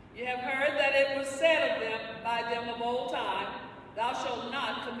 Ye have heard that it was said of them by them of old time, thou shalt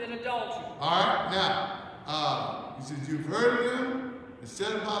not commit adultery. All right. Now, he says, you've heard of them. It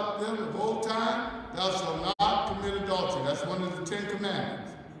said about them of old time, thou shalt not commit adultery. That's one of the 10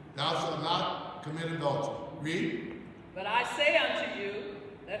 commandments. Thou shalt not commit adultery. Read. But I say unto you,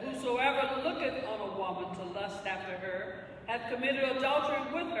 that whosoever looketh on a woman to lust after her, hath committed adultery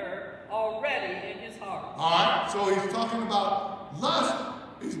with her already in his heart. All right, so he's talking about lust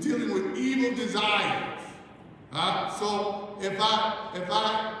is dealing with evil desires. So if I'm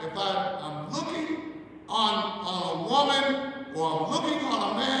looking on a woman or I'm looking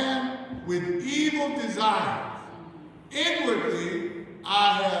on a man with evil desires, inwardly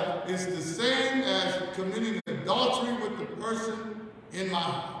it's the same as committing adultery with the person in my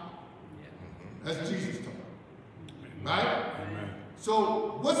heart. That's Jesus talking. Right? Amen.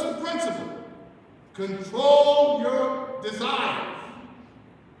 So what's the principle? Control your desires.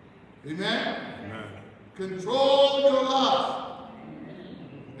 Amen? Amen. Control your lust.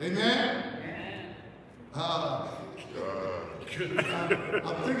 Amen? I'm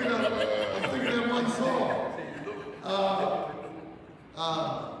thinking of one song. I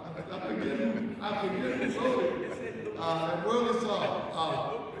forget the song. That worldly song.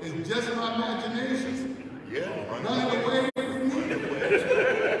 It's just my imagination. Yeah. Running away from me.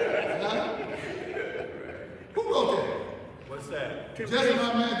 Who wrote that? What's that? Just my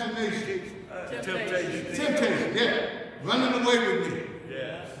imagination. Temptation, yeah. Running away with me.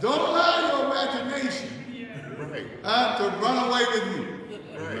 Yes. Don't allow your imagination to run away with you.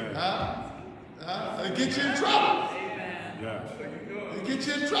 It'll get you in trouble. It'll get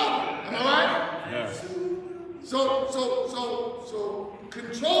you in trouble. Am I right? Yes. So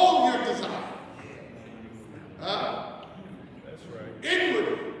control your desire. That's right.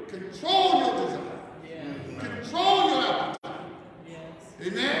 Inwardly, control your desire. Control your appetite.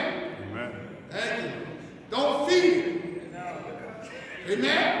 Amen? Amen. Thank you. Don't feed it.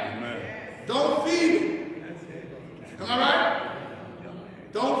 Amen? Amen. Don't feed it. Am I right?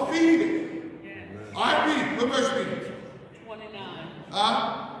 Don't feed it. All right, read. What verse read? 29.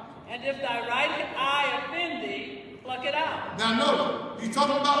 Uh, And if thy right eye offend thee, pluck it out. Now notice, he's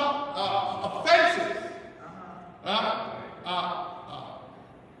talking about offenses.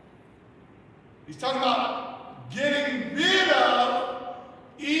 He's talking about getting rid of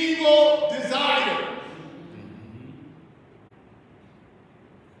evil desires.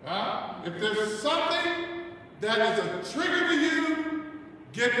 If there's something that is a trigger to you,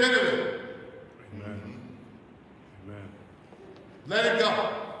 get rid of it. Amen. Amen. Let it go.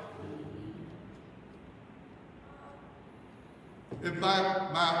 If my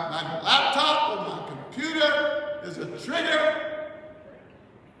laptop or my computer is a trigger,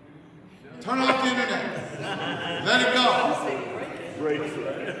 turn off the internet. Let it go. Break it.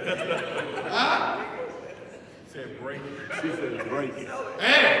 Huh? She said break it. She said break it.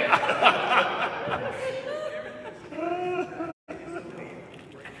 Hey!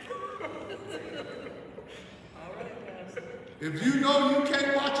 If you know you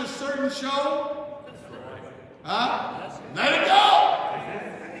can't watch a certain show, let it go.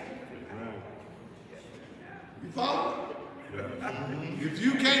 You follow? If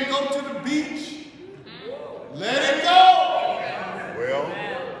you can't go to the beach, let it go. Well,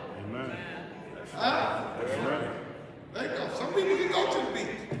 Amen. That's right. Let it go. Some people can go to the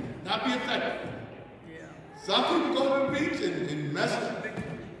beach, not be affected. Some people go to the beach and mess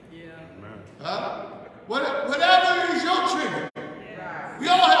up. Whatever is your trigger. We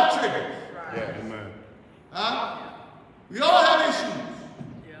all have triggers. Amen. We all have issues.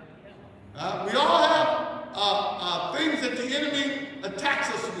 We all have things that the enemy attacks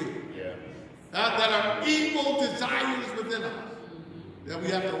us with. That are evil desires within us that we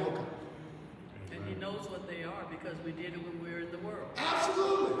have to overcome. knows what they are because we did it when we were in the world.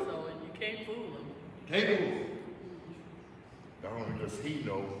 Absolutely. So you can't fool them. Can't move. Not only does he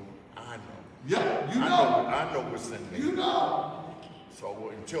know, I know. Yeah, you know. I know what's in me. You know.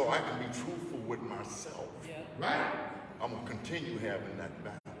 So until I can be truthful with myself, Yeah. Right? I'm going to continue having that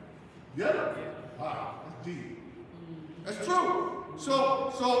battle. Yeah. Wow, that's deep. That's true.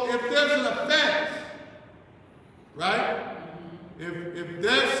 So if there's an offense, right? If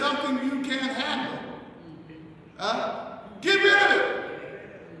there's something you can't handle, get rid of it.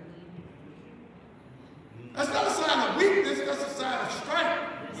 That's not a sign of weakness, that's a sign of strength.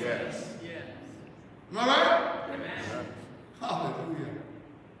 Yes. Yes. Am I right? Amen. Hallelujah.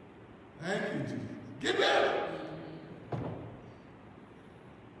 Thank you, Jesus. Get rid of it.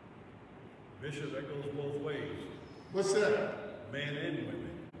 Bishop, that goes both ways. What's that? Men and women.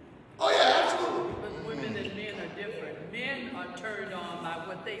 Oh, yeah, absolutely. But women and men are different. Men are turned on by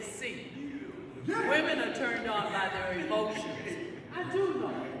what they see. Yeah. Women are turned on by their emotions. I do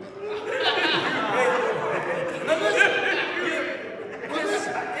know.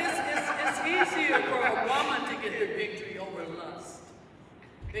 It's easier for a woman to get the victory over lust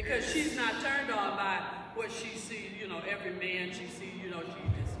because she's not turned on by what she sees. You know, every man she sees. You know,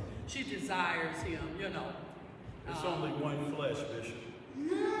 she desires him. You know. It's only one flesh, Bishop.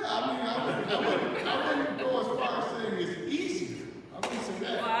 Yeah, I wouldn't go as far as saying it's easier. I wouldn't say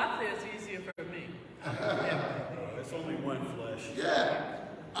that. Well, I say it's easier for me. It's only one flesh. Yeah.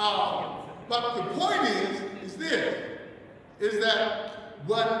 But the point is this, is that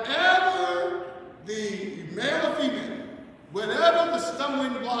whatever the male or female, whatever the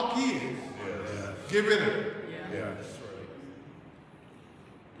stumbling block is, get rid of it. Yeah. Yeah, that's right.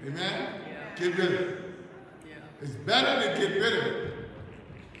 Amen? Yeah. Get rid of it. Yeah. It's better to get rid of it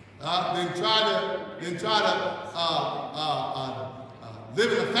than try to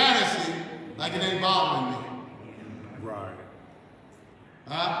live in a fantasy like it ain't bothering me. Right.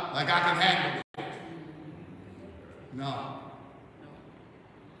 Like I can handle it. No.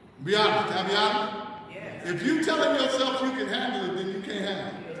 Be honest. Can I be honest? Yes. If you telling yourself you can handle it, then you can't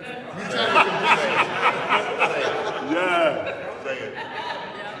handle it. You trying to convince Yeah. Say it.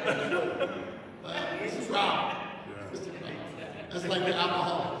 it's a problem. That's like the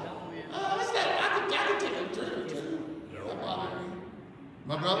alcohol. I can take a drink or two. That bothers me.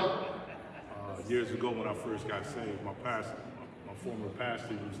 My brother? Years ago when I first got saved, my former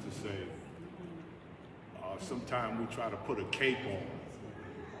pastor used to say, sometimes we try to put a cape on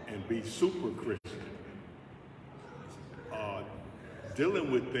and be super Christian.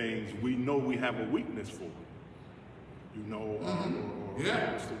 Dealing with things we know we have a weakness for. You know,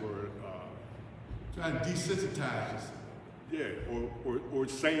 Yeah. what's the word? Trying to desensitize yourself. Yeah, or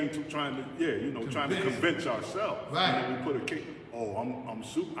saying to trying to convince ourselves. Right. You know, we put a cape. Oh, I'm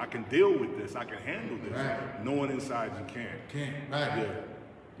super. I can deal with this. I can handle this. Right. Knowing inside you can't. Can't. Right.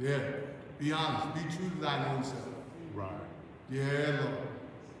 Yeah. Be honest. Be true to thine own self. Right. Yeah, Lord.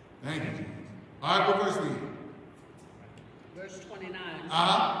 Thank you, Jesus. All right, what verse read? Verse 29.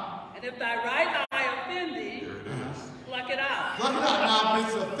 Uh-huh. And if thy right eye offend thee, pluck it out. Pluck it out. Now, if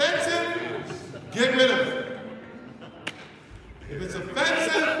it's offensive, get rid of it. If it's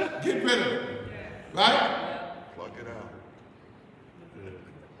offensive, get rid of it. Right? Plug it out.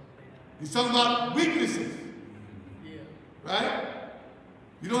 He's talking about weaknesses. Yeah. Right?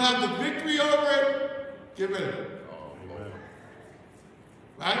 You don't have the victory over it, get rid of it. Oh, Lord.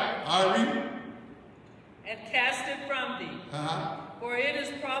 Right? All right, read it. And cast it from thee. Uh-huh. For it is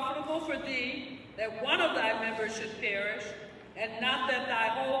profitable for thee that one of thy members should perish, and not that thy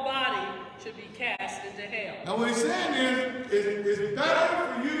whole body should be cast into hell. Now what he's saying is it's better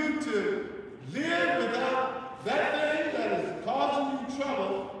for you to live without that thing that is causing you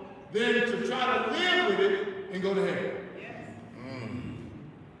trouble than to try to live with it and go to hell.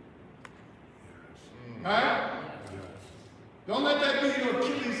 Right? Don't let that be your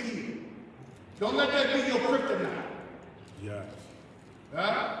Achilles heel. Don't let that be your kryptonite. Yes.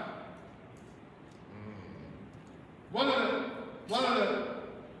 Right? One of the,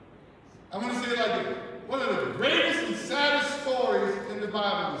 I'm going to say it like this. One of the greatest and saddest stories in the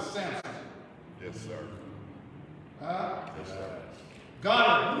Bible is Samson. Yes, sir. Yes, sir.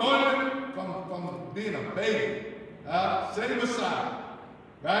 God anointed him from being a baby. Set him aside.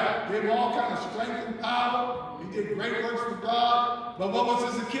 Right? Gave him all kind of strength and power. He did great works for God. But what was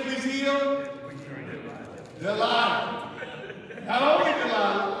his Achilles heel? Delilah. Not only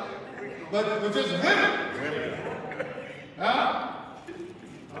Delilah, but just women. Huh?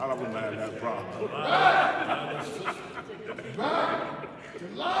 I don't even have that problem. Right.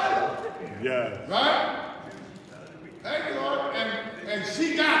 Delilah. Yeah. Right? Thank you, Lord. And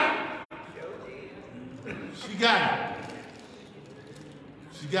she got it. She got it.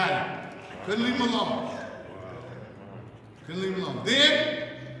 She got it. Couldn't leave him alone. Couldn't leave him alone. Then,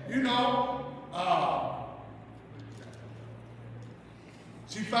 you know,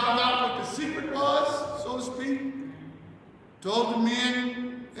 she found out what the secret was, so to speak, told the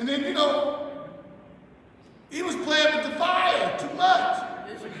men, and then, you know, he was playing with the fire too much.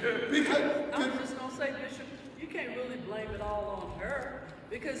 Because I'm just going to say, Bishop, you can't really blame it all on her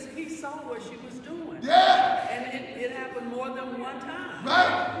because he saw what she was doing. yeah, And it happened more than one time.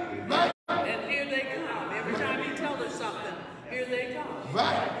 right. And here they come. Every time he tells her something, here they come.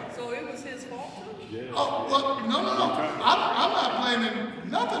 Right. So it was his fault too. Yeah. Oh, well, no. I'm not blaming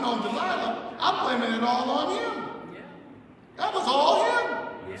nothing on Delilah. I'm blaming it all on him. Yeah. That was all him.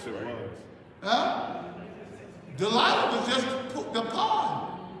 Yes, it was. Huh? Delilah was just the pawn.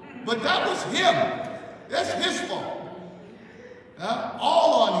 But that was him. That's his fault. Huh?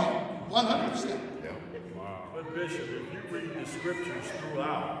 All on him. 100%. Wow. But Bishop, if you read the scriptures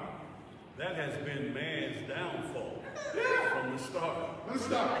throughout, that has been man's downfall from the start. Let's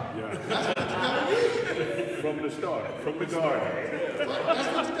start. Yeah. That's what the devil is. From the start, from the garden. That's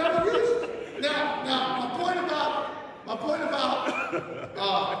what the devil is. Now, my point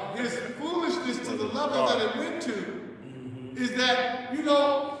about his foolishness to the level that it went to is that, you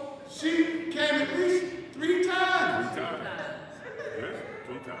know, she came at least 3 times. 3 times. Yes,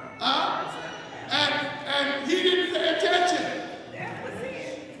 3 times. And he didn't pay attention.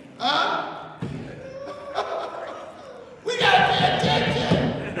 Huh? We gotta pay attention.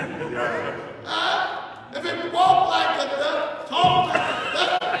 If it walk like a duck, talk like a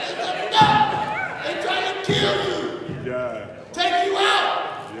duck, it's a duck. They trying to kill you, Yeah. take you out.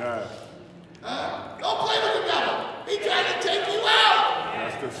 Yeah. Don't play with the devil. He trying to take you out.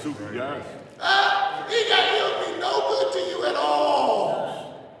 That's the super, yes. He'll be no good to you at all.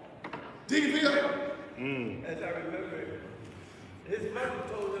 Do you feel it? As I remember, his mother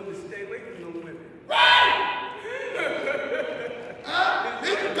told him to stay away from no women. Right!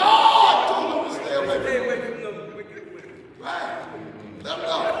 His God told him to stay away Stay from away from no wicked women. Right. Let him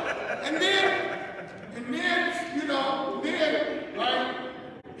know. And then, you know, right,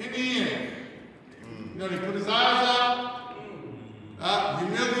 in the end, you know, they put his eyes out,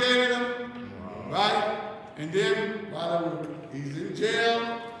 humiliated him, right? And then, while he's in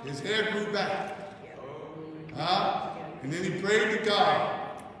jail, his hair grew back. And then he prayed to God.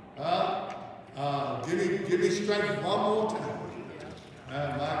 Give me strength one more time. My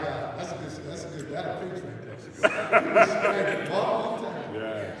God, that's good. That'll preach right there. Give me strength one more time.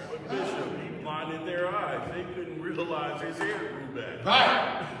 Yeah. But Bishop, he blinded their eyes. They couldn't realize his hair grew back.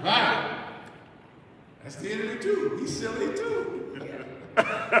 Right. That's the enemy too. He's silly too.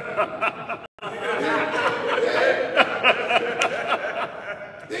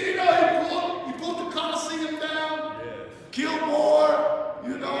 Then you know he pulled the Colosseum down, killed more,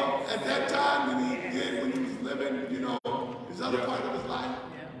 you know, at that time than he did when he was living, you know, his other part of his life.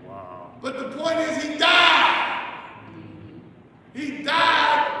 Wow. But the point is he died. He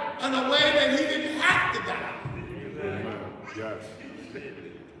died in a way that he didn't have to die. Amen. Yes.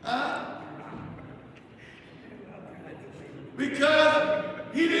 Because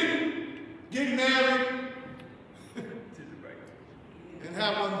he didn't get married and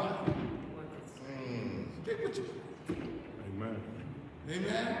have one wife. Get with you. Amen.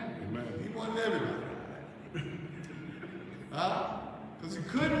 Amen? Amen. He wanted everybody. Because he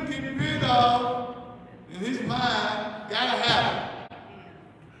couldn't get rid of, in his mind, gotta have it.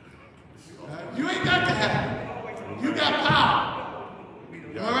 You ain't got to have it. You got power.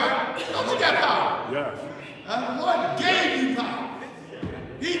 All right? Don't you got power? Yes. The Lord gave you power.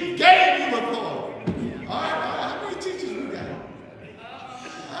 He gave you authority. All right? How many teachers we got?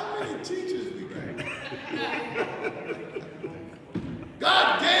 How many teachers we got? God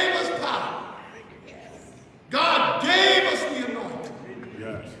gave us power. God gave us the anointing.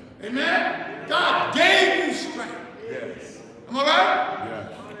 Yes. Amen? God gave you strength. Yes. Am I right? Yes.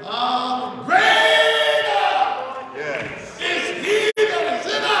 Greater is he that is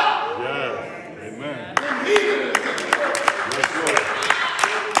in us Yes. Amen. than he that is in the world. Yes, Lord.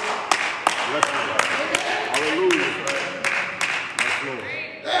 Yes, Lord. Hallelujah. Yes, Lord.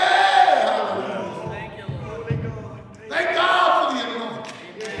 Hey, hallelujah. Thank you, Lord. Thank God for the anointing.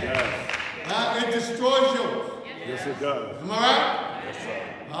 Yes. It destroys yours. Yes, it does. Am I right? Yes, sir.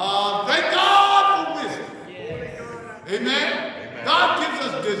 Thank God for wisdom. Amen? God gives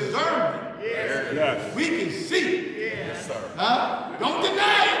us discernment. Yes. We can see it. Yes, sir. Don't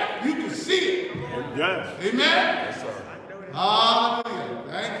deny it. You can see it. Yes. Amen? Yes, sir. Hallelujah.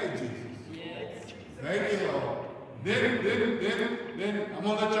 Thank you, Jesus. Thank you, Lord. Then I'm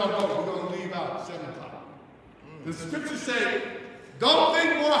going to let y'all go. We're going to leave out at 7 o'clock. The scriptures say, don't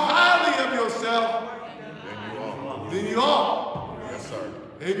think more highly of yourself than you are. Yes, sir.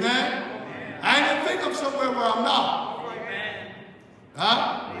 Amen? I ain't gonna think I'm somewhere where I'm not.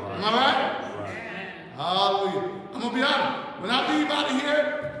 Huh? Am I right? Hallelujah. I'm gonna be honest. When I leave out of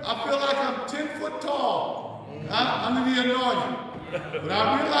here, I feel like I'm 10 foot tall. Under the anointing. But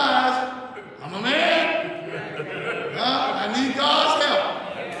I realize I'm a man. I need God's help.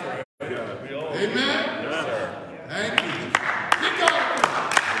 Amen? Yes, sir. Thank you. Get God.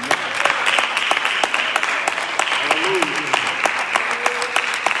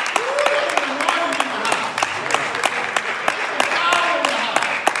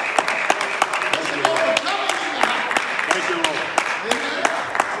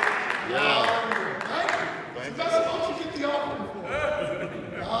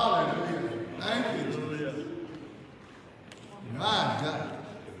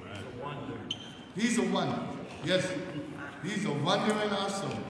 He's a wonder. Yes, he's a wonder in our soul.